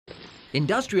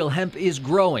Industrial hemp is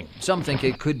growing. Some think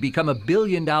it could become a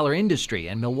billion-dollar industry,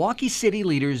 and Milwaukee city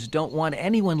leaders don't want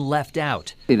anyone left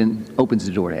out. It opens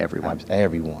the door to everyone.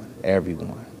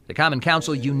 Everyone. The Common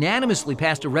Council unanimously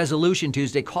passed a resolution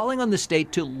Tuesday calling on the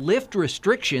state to lift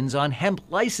restrictions on hemp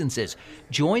licenses,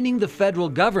 joining the federal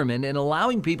government in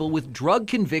allowing people with drug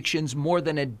convictions more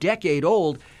than a decade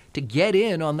old to get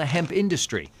in on the hemp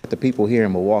industry. The people here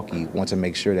in Milwaukee want to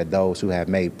make sure that those who have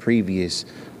made previous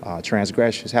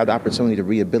transgressions have the opportunity to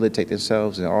rehabilitate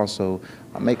themselves and also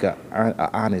make an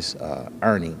honest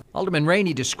earning. Alderman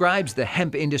Rainey describes the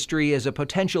hemp industry as a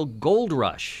potential gold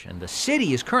rush, and the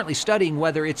city is currently studying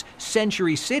whether its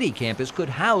Century City campus could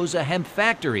house a hemp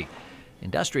factory.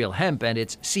 Industrial hemp and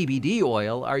its CBD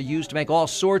oil are used to make all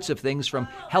sorts of things from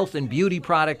health and beauty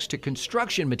products to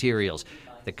construction materials.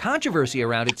 The controversy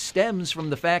around it stems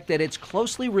from the fact that it's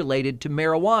closely related to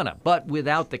marijuana, but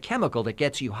without the chemical that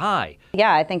gets you high.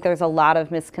 Yeah, I think there's a lot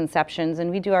of misconceptions, and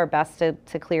we do our best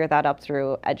to clear that up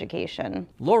through education.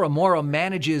 Laura Morrow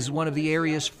manages one of the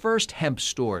area's first hemp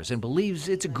stores and believes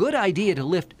it's a good idea to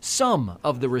lift some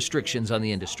of the restrictions on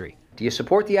the industry. Do you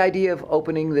support the idea of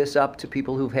opening this up to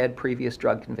people who've had previous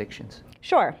drug convictions?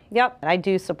 Sure, yep, I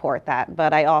do support that,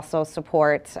 but I also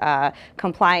support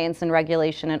compliance and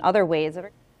regulation in other ways.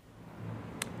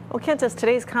 Well, Kent, does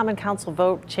today's Common Council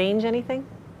vote change anything?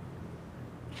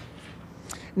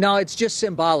 No, it's just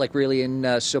symbolic, really,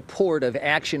 in support of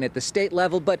action at the state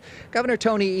level. But Governor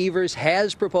Tony Evers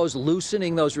has proposed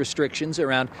loosening those restrictions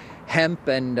around hemp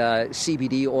and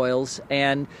CBD oils.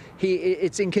 And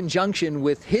it's in conjunction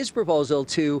with his proposal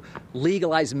to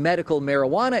legalize medical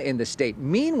marijuana in the state.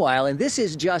 Meanwhile, and this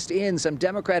is just in, some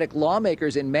Democratic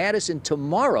lawmakers in Madison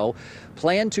tomorrow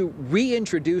plan to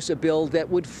reintroduce a bill that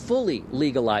would fully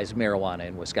legalize marijuana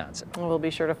in Wisconsin. We'll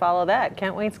be sure to follow that.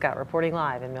 Kent Wainscott reporting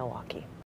live in Milwaukee.